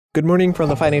Good morning from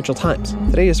the Financial Times.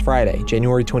 Today is Friday,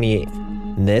 January 28th,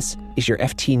 and this is your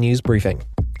FT News Briefing.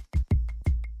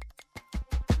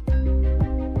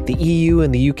 The EU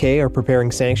and the UK are preparing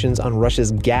sanctions on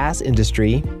Russia's gas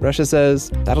industry. Russia says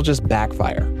that'll just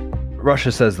backfire.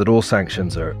 Russia says that all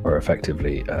sanctions are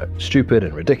effectively stupid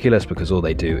and ridiculous because all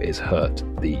they do is hurt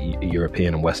the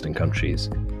European and Western countries.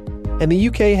 And the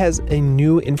UK has a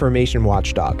new information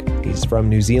watchdog. He's from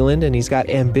New Zealand, and he's got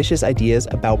ambitious ideas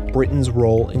about Britain's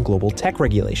role in global tech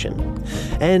regulation.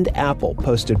 And Apple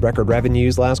posted record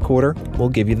revenues last quarter. We'll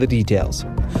give you the details.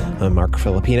 I'm Mark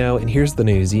Filipino, and here's the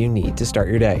news you need to start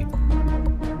your day.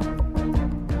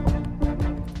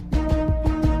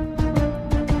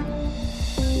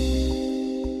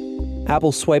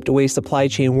 Apple swiped away supply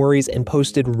chain worries and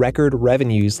posted record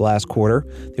revenues last quarter.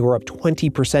 They were up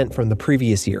 20% from the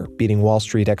previous year, beating Wall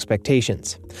Street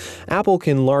expectations. Apple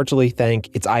can largely thank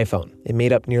its iPhone. It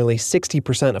made up nearly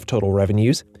 60% of total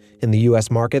revenues. In the U.S.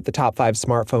 market, the top 5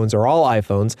 smartphones are all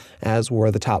iPhones, as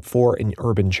were the top 4 in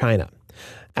urban China.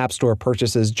 App Store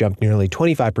purchases jumped nearly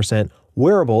 25%.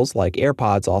 Wearables like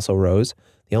AirPods also rose.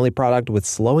 The only product with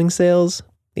slowing sales,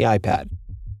 the iPad.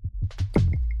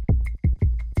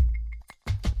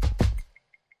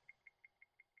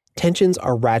 Tensions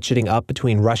are ratcheting up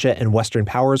between Russia and Western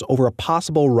powers over a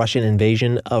possible Russian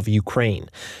invasion of Ukraine.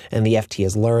 And the FT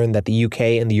has learned that the UK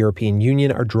and the European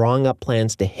Union are drawing up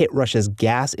plans to hit Russia's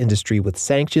gas industry with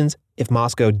sanctions if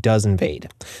Moscow does invade.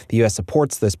 The U.S.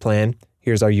 supports this plan.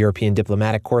 Here's our European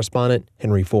diplomatic correspondent,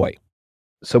 Henry Foy.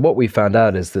 So what we found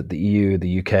out is that the EU,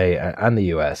 the UK, and the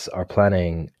US are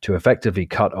planning to effectively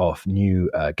cut off new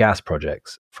gas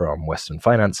projects from Western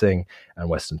financing and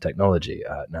Western technology.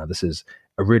 Now, this is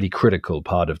a really critical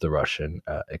part of the Russian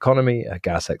economy,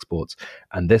 gas exports,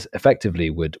 and this effectively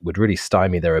would really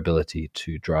stymie their ability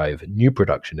to drive new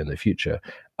production in the future,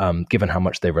 given how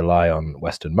much they rely on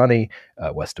Western money,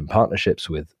 Western partnerships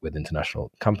with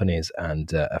international companies,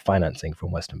 and financing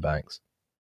from Western banks.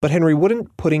 But Henry,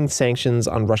 wouldn't putting sanctions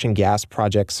on Russian gas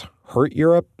projects hurt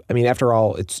Europe? I mean, after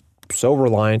all, it's so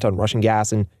reliant on Russian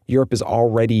gas, and Europe is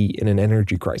already in an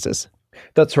energy crisis.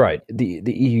 That's right. The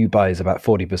EU buys about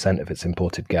 40% of its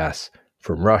imported gas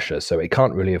from Russia, so it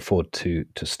can't really afford to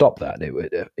stop that.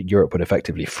 Europe would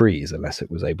effectively freeze unless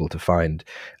it was able to find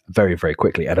very, very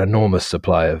quickly an enormous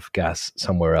supply of gas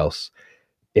somewhere else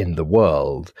in the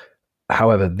world.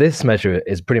 However, this measure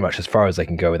is pretty much as far as they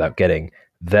can go without getting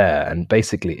there, and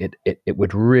basically it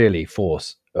would really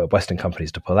force Western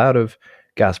companies to pull out of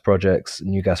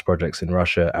new gas projects in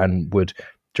Russia, and would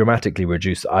dramatically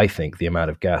reduce, I think, the amount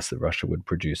of gas that Russia would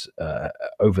produce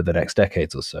over the next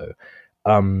decades or so.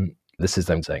 This is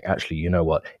them saying, actually, you know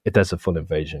what? If there's a full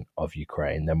invasion of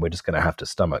Ukraine, then we're just going to have to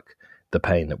stomach the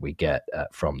pain that we get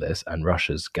from this, and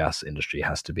Russia's gas industry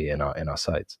has to be in our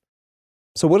sights.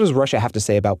 So what does Russia have to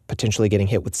say about potentially getting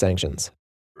hit with sanctions?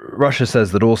 Russia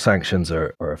says that all sanctions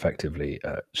are effectively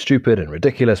stupid and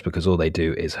ridiculous because all they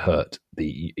do is hurt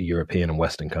the European and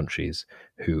Western countries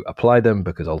who apply them,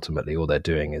 because ultimately all they're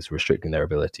doing is restricting their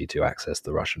ability to access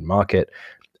the Russian market.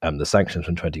 The sanctions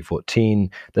from 2014,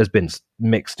 there's been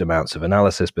mixed amounts of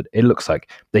analysis, but it looks like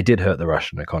they did hurt the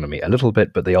Russian economy a little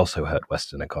bit, but they also hurt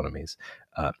Western economies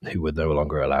who were no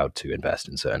longer allowed to invest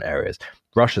in certain areas.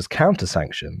 Russia's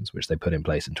counter-sanctions, which they put in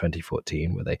place in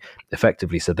 2014, where they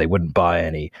effectively said they wouldn't buy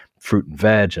any fruit and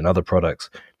veg and other products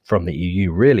from the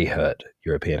EU, really hurt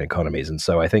European economies. And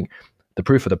so I think the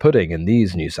proof of the pudding in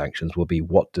these new sanctions will be,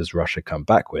 what does Russia come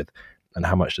back with, and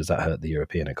how much does that hurt the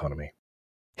European economy?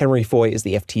 Henry Foy is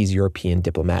the FT's European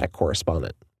diplomatic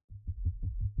correspondent.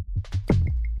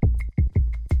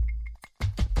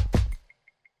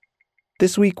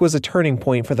 This week was a turning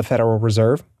point for the Federal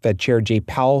Reserve. Fed Chair Jay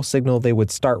Powell signaled they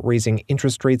would start raising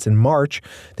interest rates in March.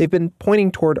 They've been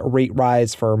pointing toward a rate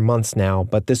rise for months now,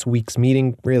 but this week's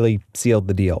meeting really sealed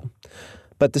the deal.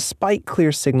 But despite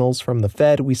clear signals from the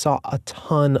Fed, we saw a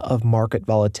ton of market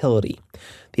volatility.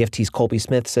 The FT's Colby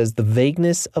Smith says the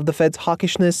vagueness of the Fed's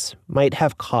hawkishness might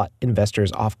have caught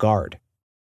investors off guard.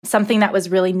 Something that was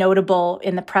really notable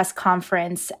in the press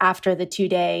conference after the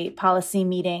 2-day policy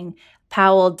meeting,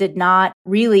 Powell did not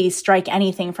really strike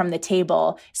anything from the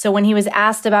table. So when he was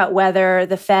asked about whether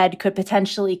the Fed could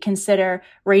potentially consider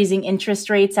raising interest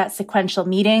rates at sequential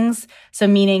meetings, so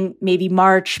meaning maybe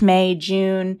March, May,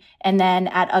 June, and then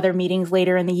at other meetings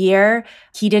later in the year,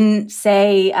 he didn't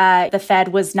say the Fed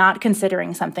was not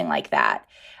considering something like that.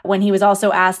 When he was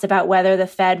also asked about whether the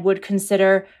Fed would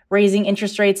consider raising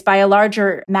interest rates by a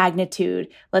larger magnitude,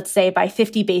 let's say by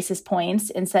 50 basis points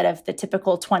instead of the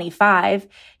typical 25,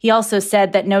 he also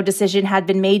said that no decision had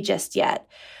been made just yet.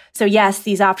 So yes,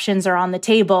 these options are on the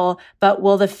table, but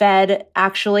will the Fed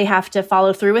actually have to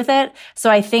follow through with it? So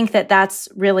I think that that's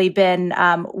really been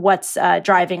what's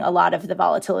driving a lot of the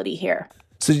volatility here.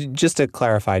 So just to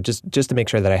clarify, just to make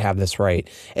sure that I have this right,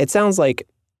 it sounds like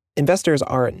investors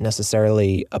aren't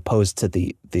necessarily opposed to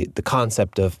the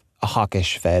concept of a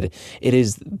hawkish Fed. It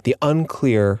is the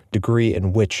unclear degree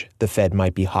in which the Fed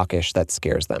might be hawkish that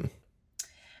scares them.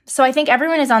 So I think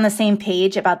everyone is on the same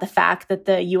page about the fact that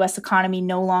the U.S. economy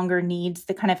no longer needs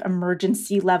the kind of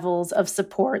emergency levels of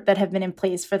support that have been in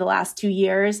place for the last 2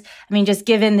 years. I mean, just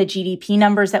given the GDP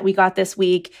numbers that we got this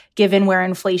week, given where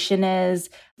inflation is,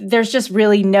 there's just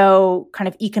really no kind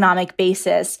of economic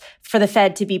basis for the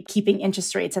Fed to be keeping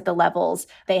interest rates at the levels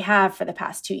they have for the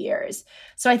past 2 years.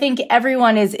 So I think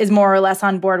everyone is more or less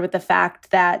on board with the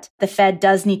fact that the Fed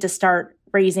does need to start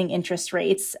raising interest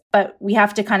rates. But we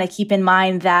have to kind of keep in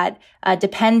mind that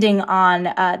depending on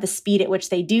the speed at which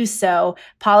they do so,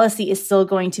 policy is still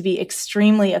going to be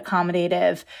extremely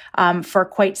accommodative for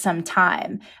quite some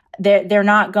time. They're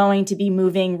not going to be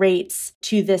moving rates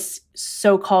to this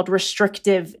so-called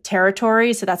restrictive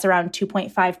territory. So that's around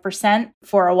 2.5%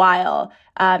 for a while.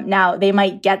 Now, they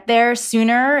might get there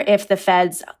sooner if the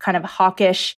Fed's kind of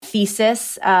hawkish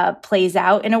thesis plays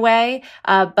out in a way.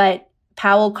 But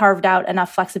Powell carved out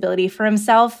enough flexibility for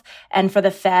himself and for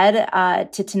the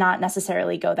Fed to not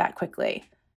necessarily go that quickly.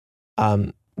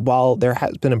 While there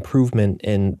has been improvement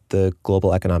in the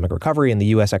global economic recovery and the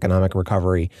U.S. economic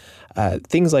recovery,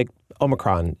 things like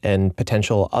Omicron and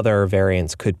potential other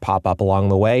variants could pop up along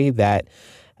the way that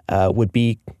would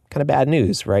be kind of bad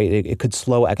news, right? It could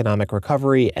slow economic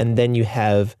recovery, and then you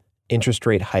have interest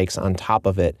rate hikes on top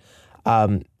of it.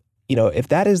 If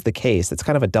that is the case, it's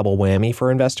kind of a double whammy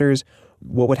for investors.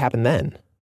 What would happen then?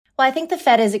 Well, I think the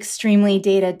Fed is extremely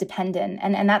data dependent,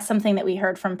 and that's something that we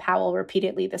heard from Powell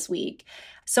repeatedly this week.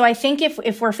 So I think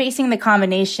if we're facing the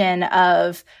combination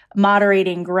of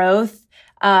moderating growth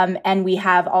and we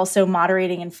have also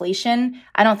moderating inflation,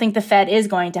 I don't think the Fed is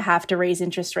going to have to raise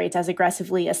interest rates as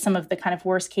aggressively as some of the kind of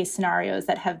worst case scenarios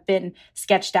that have been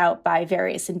sketched out by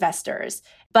various investors.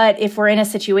 But if we're in a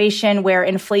situation where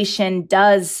inflation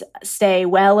does stay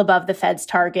well above the Fed's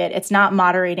target, it's not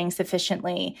moderating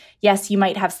sufficiently. Yes, you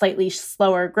might have slightly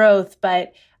slower growth,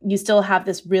 but you still have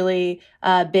this really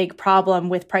big problem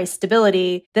with price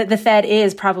stability, that the Fed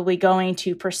is probably going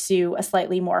to pursue a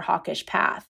slightly more hawkish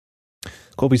path.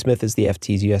 Colby Smith is the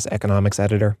FT's U.S. economics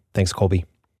editor. Thanks, Colby.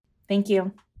 Thank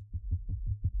you.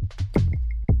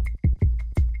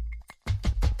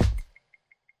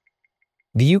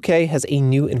 The UK has a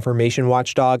new information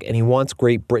watchdog, and he wants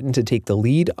Great Britain to take the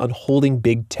lead on holding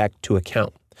big tech to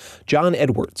account. John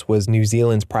Edwards was New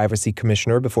Zealand's privacy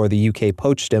commissioner before the UK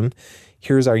poached him.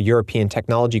 Here's our European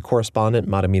technology correspondent,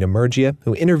 Madhumita Murgia,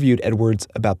 who interviewed Edwards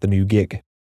about the new gig.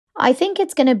 I think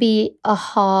it's going to be a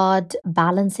hard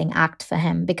balancing act for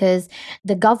him because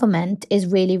the government is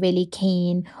really, really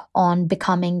keen on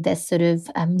becoming this sort of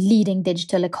leading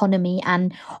digital economy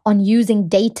and on using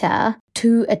data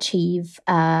to achieve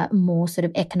more sort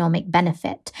of economic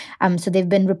benefit. So they've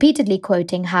been repeatedly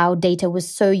quoting how data was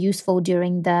so useful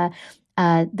during the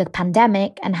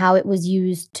pandemic and how it was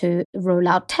used to roll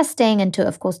out testing and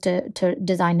of course, to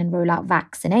design and roll out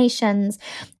vaccinations.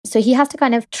 So he has to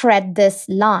kind of tread this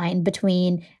line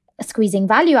between squeezing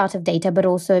value out of data, but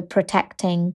also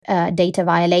protecting data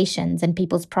violations and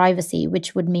people's privacy,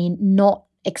 which would mean not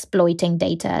exploiting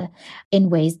data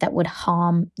in ways that would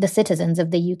harm the citizens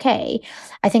of the UK.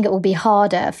 I think it will be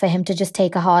harder for him to just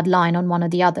take a hard line on one or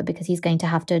the other because he's going to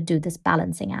have to do this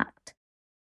balancing act.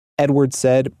 Edwards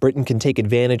said Britain can take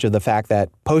advantage of the fact that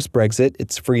post-Brexit,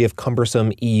 it's free of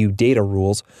cumbersome EU data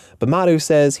rules. But Madhu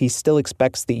says he still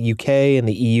expects the UK and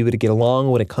the EU to get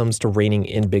along when it comes to reining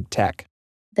in big tech.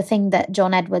 The thing that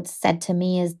John Edwards said to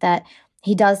me is that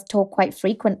he does talk quite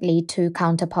frequently to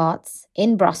counterparts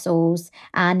in Brussels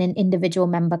and in individual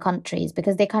member countries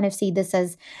because they kind of see this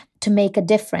as to make a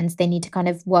difference. They need to kind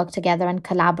of work together and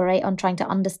collaborate on trying to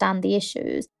understand the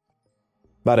issues.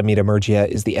 Madhumita Murgia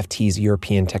is the FT's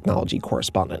European technology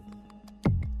correspondent.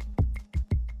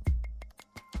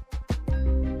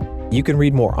 You can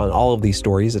read more on all of these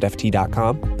stories at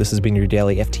FT.com. This has been your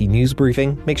daily FT News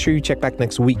Briefing. Make sure you check back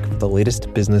next week for the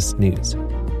latest business news.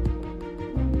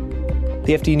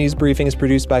 The FT News Briefing is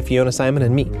produced by Fiona Simon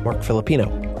and me, Mark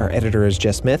Filipino. Our editor is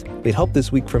Jess Smith. We had help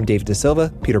this week from Dave De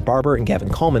Silva, Peter Barber, and Gavin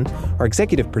Coleman. Our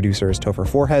executive producer is Topher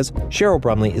Forhez. Cheryl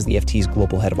Brumley is the FT's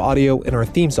global head of audio, and our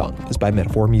theme song is by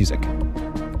Metaphor Music.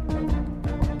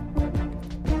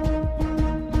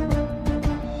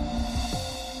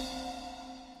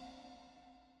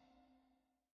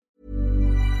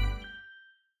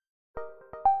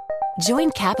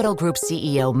 Join Capital Group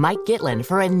CEO Mike Gitlin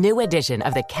for a new edition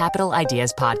of the Capital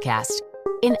Ideas Podcast.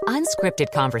 In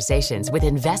unscripted conversations with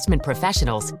investment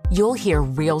professionals, you'll hear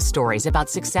real stories about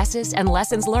successes and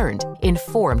lessons learned,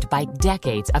 informed by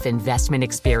decades of investment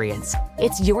experience.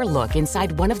 It's your look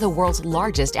inside one of the world's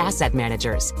largest asset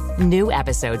managers. New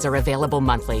episodes are available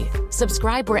monthly.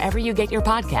 Subscribe wherever you get your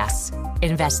podcasts.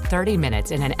 Invest 30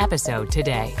 minutes in an episode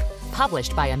today.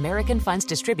 Published by American Funds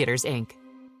Distributors, Inc.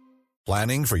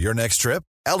 Planning for your next trip?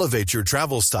 Elevate your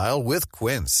travel style with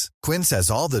Quince. Quince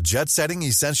has all the jet-setting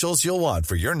essentials you'll want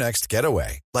for your next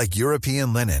getaway, like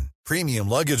European linen, premium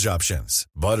luggage options,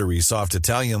 buttery soft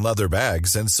Italian leather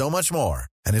bags, and so much more.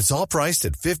 And it's all priced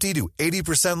at 50 to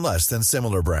 80% less than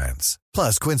similar brands.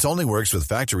 Plus, Quince only works with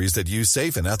factories that use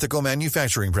safe and ethical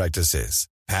manufacturing practices.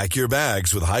 Pack your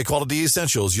bags with high-quality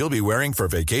essentials you'll be wearing for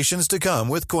vacations to come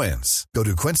with Quince. Go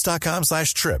to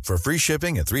quince.com/trip for free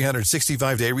shipping and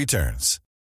 365-day returns.